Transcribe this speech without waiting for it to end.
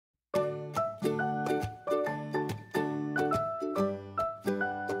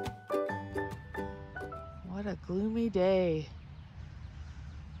a gloomy day.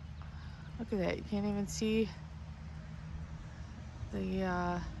 Look at that. You can't even see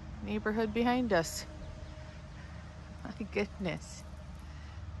the neighborhood behind us. My goodness.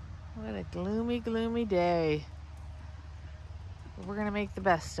 What a gloomy, gloomy day. We're going to make the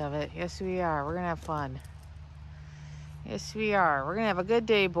best of it. Yes, we are. We're going to have fun. Yes, we are. We're going to have a good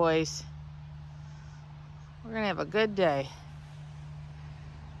day, boys. We're going to have a good day.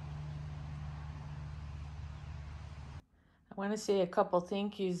 I want to say a couple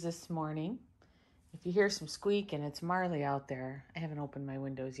thank yous this morning. If you hear some squeaking, it's Marley out there. I haven't opened my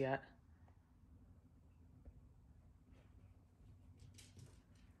windows yet.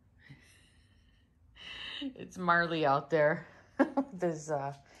 It's Marley out there. There's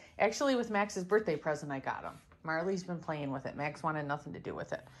actually with Max's birthday present I got him. Marley's been playing with it. Max wanted nothing to do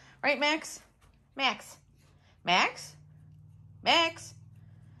with it. Right, Max? Max? Max? Max?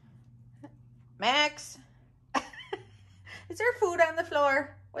 Max? Is there food on the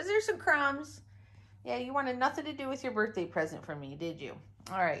floor? Was there some crumbs? Yeah, you wanted nothing to do with your birthday present from me, did you?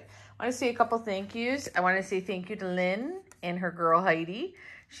 All right. I want to say a couple thank yous. I want to say thank you to Lynn and her girl Heidi.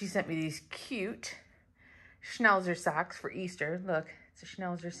 She sent me these cute Schnauzer socks for Easter. Look, it's a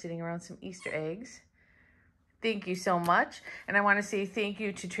Schnauzer sitting around some Easter eggs. Thank you so much. And I want to say thank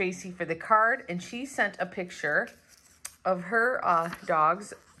you to Tracy for the card. And she sent a picture of her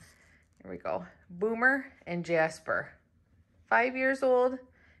dogs. Here we go. Boomer and Jasper. 5 years old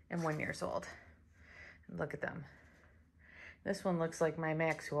and 1 year old. And look at them. This one looks like my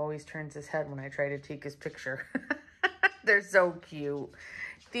Max, who always turns his head when I try to take his picture. They're so cute.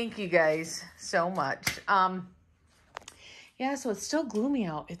 Thank you guys so much. Yeah, so it's still gloomy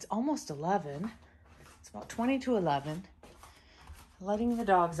out. It's almost 11. It's about 20 to 11. Letting the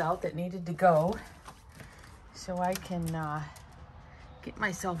dogs out that needed to go so I can get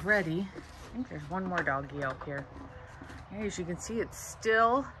myself ready. I think there's one more doggy out here. As you can see, it's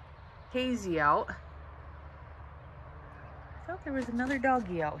still hazy out. I thought there was another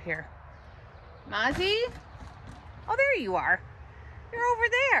doggy out here. Mozzie? Oh, there you are. You're over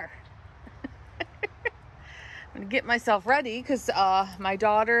there. I'm going to get myself ready because my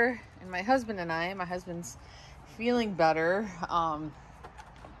daughter and my husband and my husband's feeling better.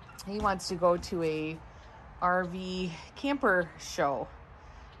 He wants to go to a RV camper show.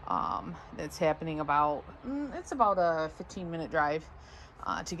 That's happening about, it's about a 15-minute drive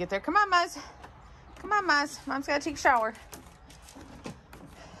to get there. Come on, Muzz. Come on, Muzz. Mom's got to take a shower.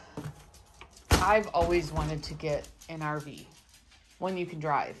 I've always wanted to get an RV. One you can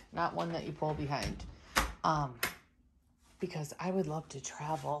drive, not one that you pull behind. Because I would love to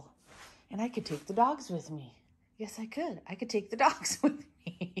travel and I could take the dogs with me. Yes, I could. I could take the dogs with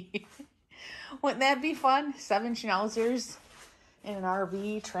me. Wouldn't that be fun? 7 Schnauzers in an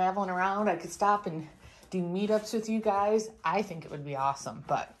RV traveling around. I could stop and do meetups with you guys. I think it would be awesome,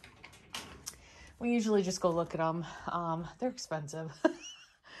 but we usually just go look at them. They're expensive.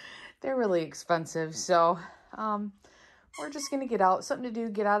 They're really expensive. So we're just going to get out. Something to do,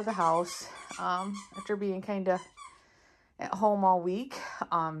 get out of the house after being kind of at home all week.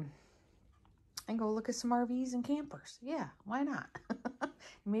 And go look at some RVs and campers. Yeah, why not?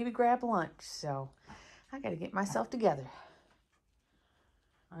 Maybe grab lunch. So I got to get myself together.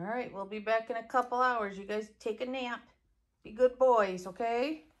 All right, we'll be back in a couple hours. You guys take a nap. Be good boys,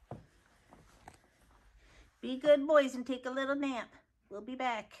 okay? Be good boys and take a little nap. We'll be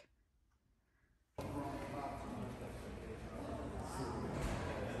back.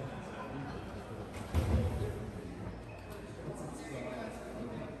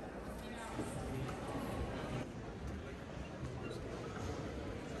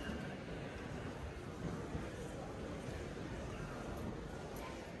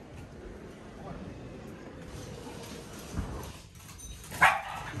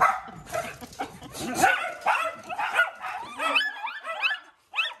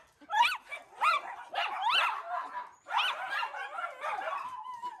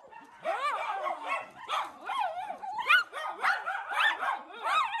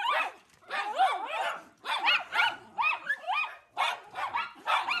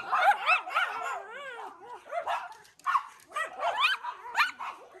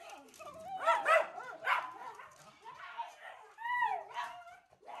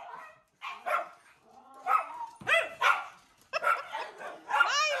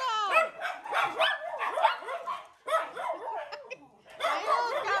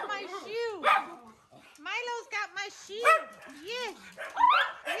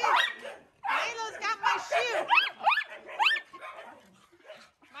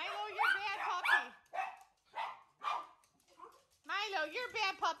 Milo, your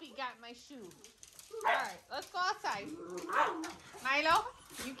bad puppy got my shoe. All right, let's go outside. Milo,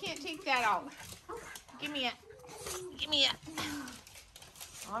 you can't take that out. Give me it. Give me it.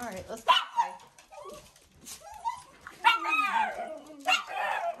 All right, let's go outside.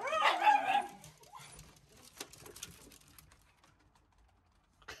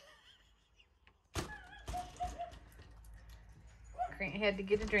 Grant had to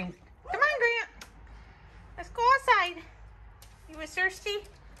get a drink. Come on, Grant. Let's go outside. You was thirsty?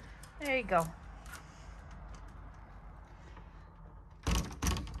 There you go.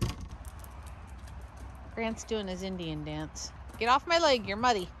 Grant's doing his Indian dance. Get off my leg, you're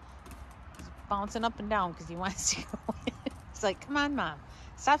muddy. He's bouncing up and down because he wants to go in. It's like, come on, Mom.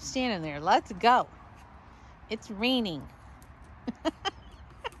 Stop standing there. Let's go. It's raining.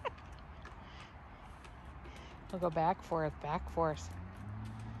 He'll go back, forth, back, forth.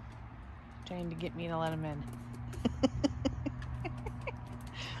 Trying to get me to let him in.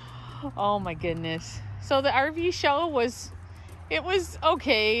 Oh my goodness. So the RV show was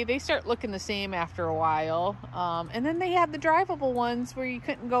okay. They start looking the same after a while. And then they had the drivable ones where you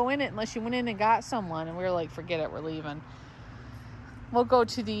couldn't go in it unless you went in and got someone. And we were like, forget it, we're leaving. We'll go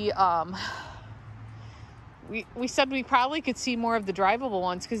to the, we said we probably could see more of the drivable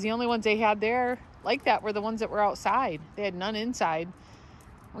ones because the only ones they had there like that were the ones that were outside. They had none inside.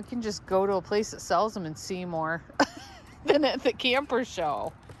 We can just go to a place that sells them and see more than at the camper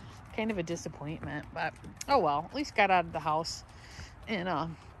show. Kind of a disappointment, but oh well, at least got out of the house and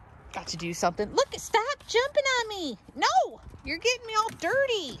got to do something. Look, stop jumping on me. No, you're getting me all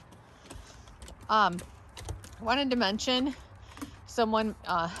dirty. I wanted to mention someone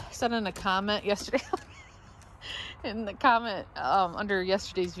said in a comment yesterday in the comment under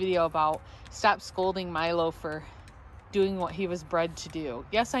yesterday's video about stop scolding Milo for doing what he was bred to do.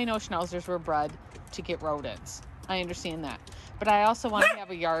 Yes, I know Schnauzers were bred to get rodents. I understand that. But I also want to have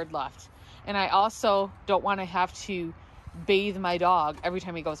a yard left. And I also don't want to have to bathe my dog every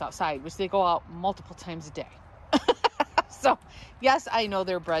time he goes outside, which they go out multiple times a day. So, yes, I know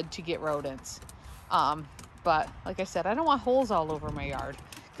they're bred to get rodents. But like I said, I don't want holes all over my yard.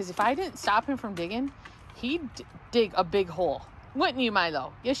 Because if I didn't stop him from digging, he'd dig a big hole. Wouldn't you,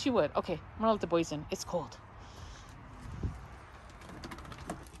 Milo? Yes, you would. Okay, I'm going to let the boys in. It's cold.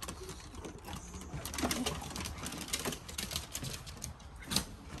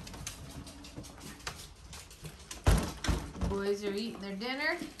 Boys are eating their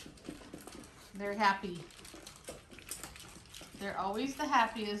dinner. They're happy. They're always the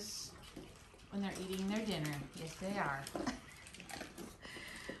happiest when they're eating their dinner. Yes, they are.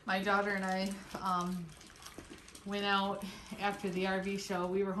 My daughter and I went out after the RV show.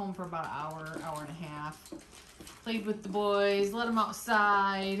 We were home for about an hour and a half. Played with the boys, let them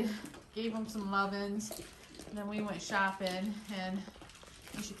outside, gave them some lovin's. And then we went shopping, and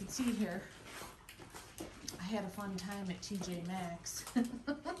as you can see here, I had a fun time at TJ Maxx.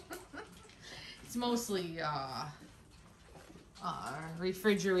 It's mostly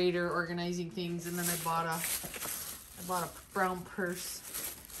refrigerator organizing things, and then I bought a brown purse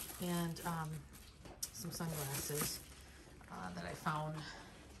and some sunglasses that I found.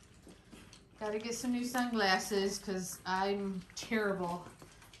 Got to get some new sunglasses because I'm terrible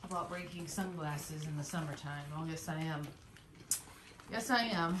about breaking sunglasses in the summertime. Oh, yes, I am. Yes, I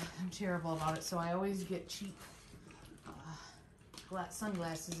am. I'm terrible about it, so I always get cheap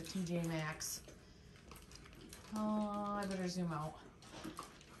sunglasses at TJ Maxx. Oh, I better zoom out.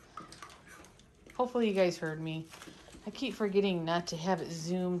 Hopefully you guys heard me. I keep forgetting not to have it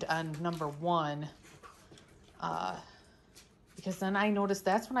zoomed on number 1. Because then I noticed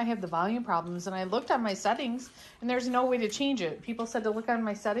that's when I have the volume problems. And I looked on my settings, and there's no way to change it. People said to look on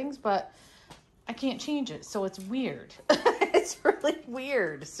my settings, but I can't change it. So it's weird. It's really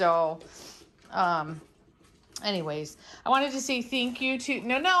weird. So, anyways, I wanted to say thank you to...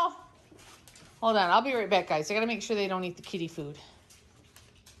 No. Hold on. I'll be right back, guys. I got to make sure they don't eat the kitty food.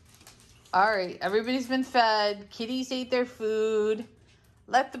 All right. Everybody's been fed. Kitties ate their food.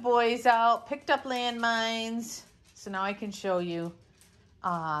 Let the boys out. Picked up landmines. So now I can show you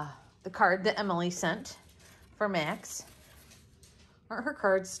the card that Emily sent for Max. Aren't her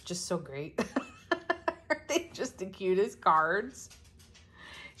cards just so great? Aren't they just the cutest cards?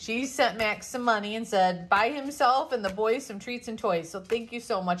 She sent Max some money and said, buy himself and the boys some treats and toys. So thank you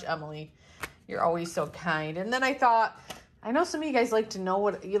so much, Emily. You're always so kind. And then I thought, I know some of you guys like to know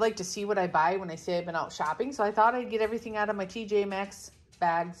what, you like to see what I buy when I say I've been out shopping. So I thought I'd get everything out of my TJ Maxx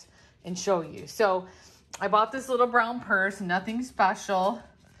bags and show you. So I bought this little brown purse, nothing special.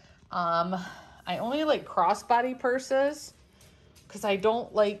 I only like crossbody purses because I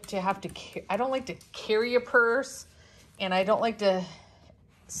don't like to have to, I don't like to carry a purse, and I don't like to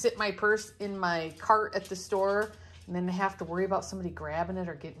sit my purse in my cart at the store and then have to worry about somebody grabbing it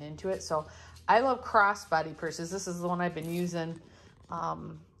or getting into it. So I love crossbody purses. This is the one I've been using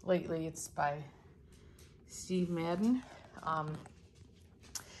lately. It's by Steve Madden.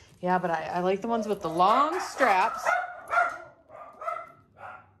 Yeah, but I like the ones with the long straps.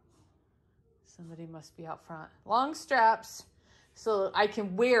 Somebody must be out front. Long straps so I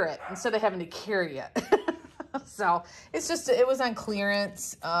can wear it instead of having to carry it. So it's just, it was on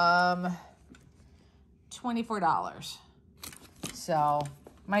clearance, $24. So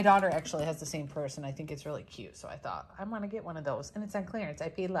my daughter actually has the same purse and I think it's really cute. So I thought I want to get one of those and it's on clearance. I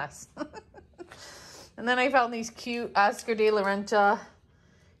paid less. And then I found these cute Oscar de la Renta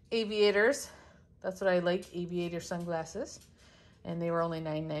aviators. That's what I like, aviator sunglasses. And they were only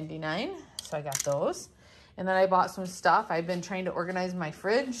 $9.99. So I got those. And then I bought some stuff. I've been trying to organize my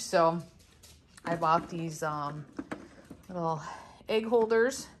fridge. So I bought these little egg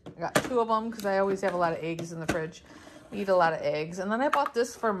holders. I got 2 of them because I always have a lot of eggs in the fridge. I eat a lot of eggs. And then I bought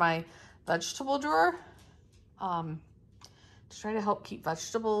this for my vegetable drawer to try to help keep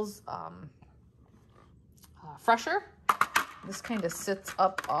vegetables fresher. This kind of sits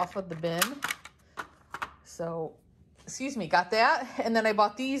up off of the bin. So, excuse me, got that. And then I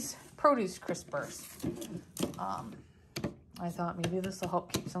bought these produce crispers. I thought maybe this will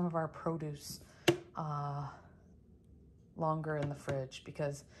help keep some of our produce longer in the fridge,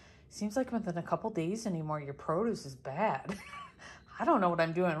 because it seems like within a couple days anymore, your produce is bad. I don't know what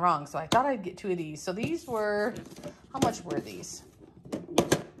I'm doing wrong. So I thought I'd get 2 of these. So these were, how much were these?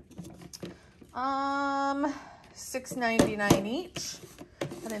 $6.99 each. I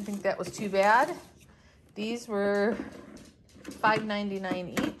didn't think that was too bad. These were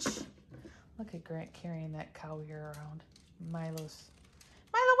 $5.99 each. Look at Grant carrying that cow ear around. Milo,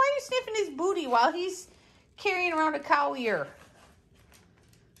 why are you sniffing his booty while he's carrying around a cow ear?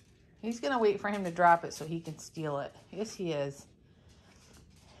 He's gonna wait for him to drop it so he can steal it. Yes, he is.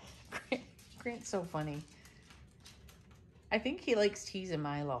 Grant's so funny. I think he likes teasing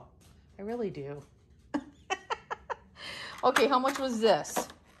Milo. I really do. Okay, how much was this?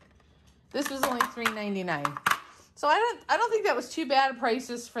 This was only $3.99. So I don't think that was too bad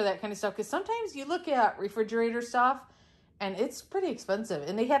prices for that kind of stuff, because sometimes you look at refrigerator stuff and it's pretty expensive.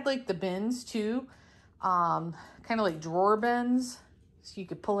 And they had like the bins too, kind of like drawer bins, so you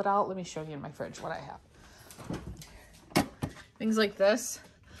could pull it out. Let me show you in my fridge what I have. Things like this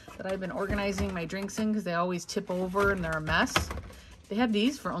that I've been organizing my drinks in because they always tip over and they're a mess. They had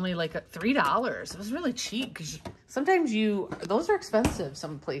these for only like $3. It was really cheap because sometimes those are expensive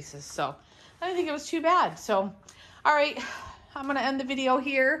some places. So I didn't think it was too bad. So, all right, I'm going to end the video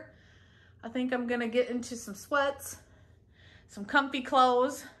here. I think I'm going to get into some sweats, some comfy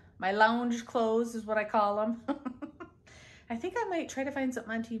clothes. My lounge clothes is what I call them. I think I might try to find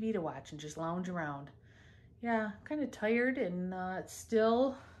something on TV to watch and just lounge around. Yeah, I'm kind of tired, and it's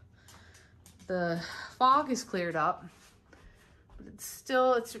still, the fog is cleared up. But it's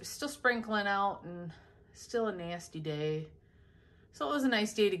still sprinkling out and still a nasty day. So it was a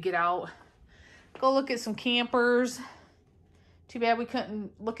nice day to get out, go look at some campers. Too bad we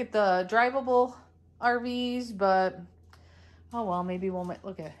couldn't look at the drivable RVs, but oh well, maybe we'll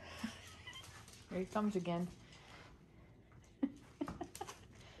look at. Here he comes again.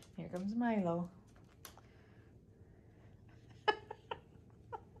 Here comes Milo.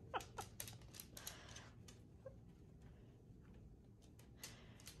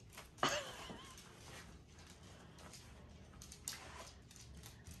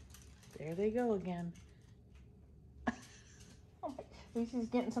 There they go again. At least he's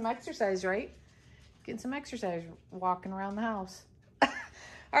getting some exercise, right? Getting some exercise walking around the house.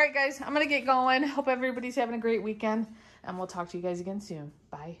 All right, guys, I'm going to get going. Hope everybody's having a great weekend, and we'll talk to you guys again soon.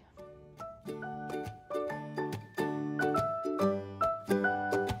 Bye.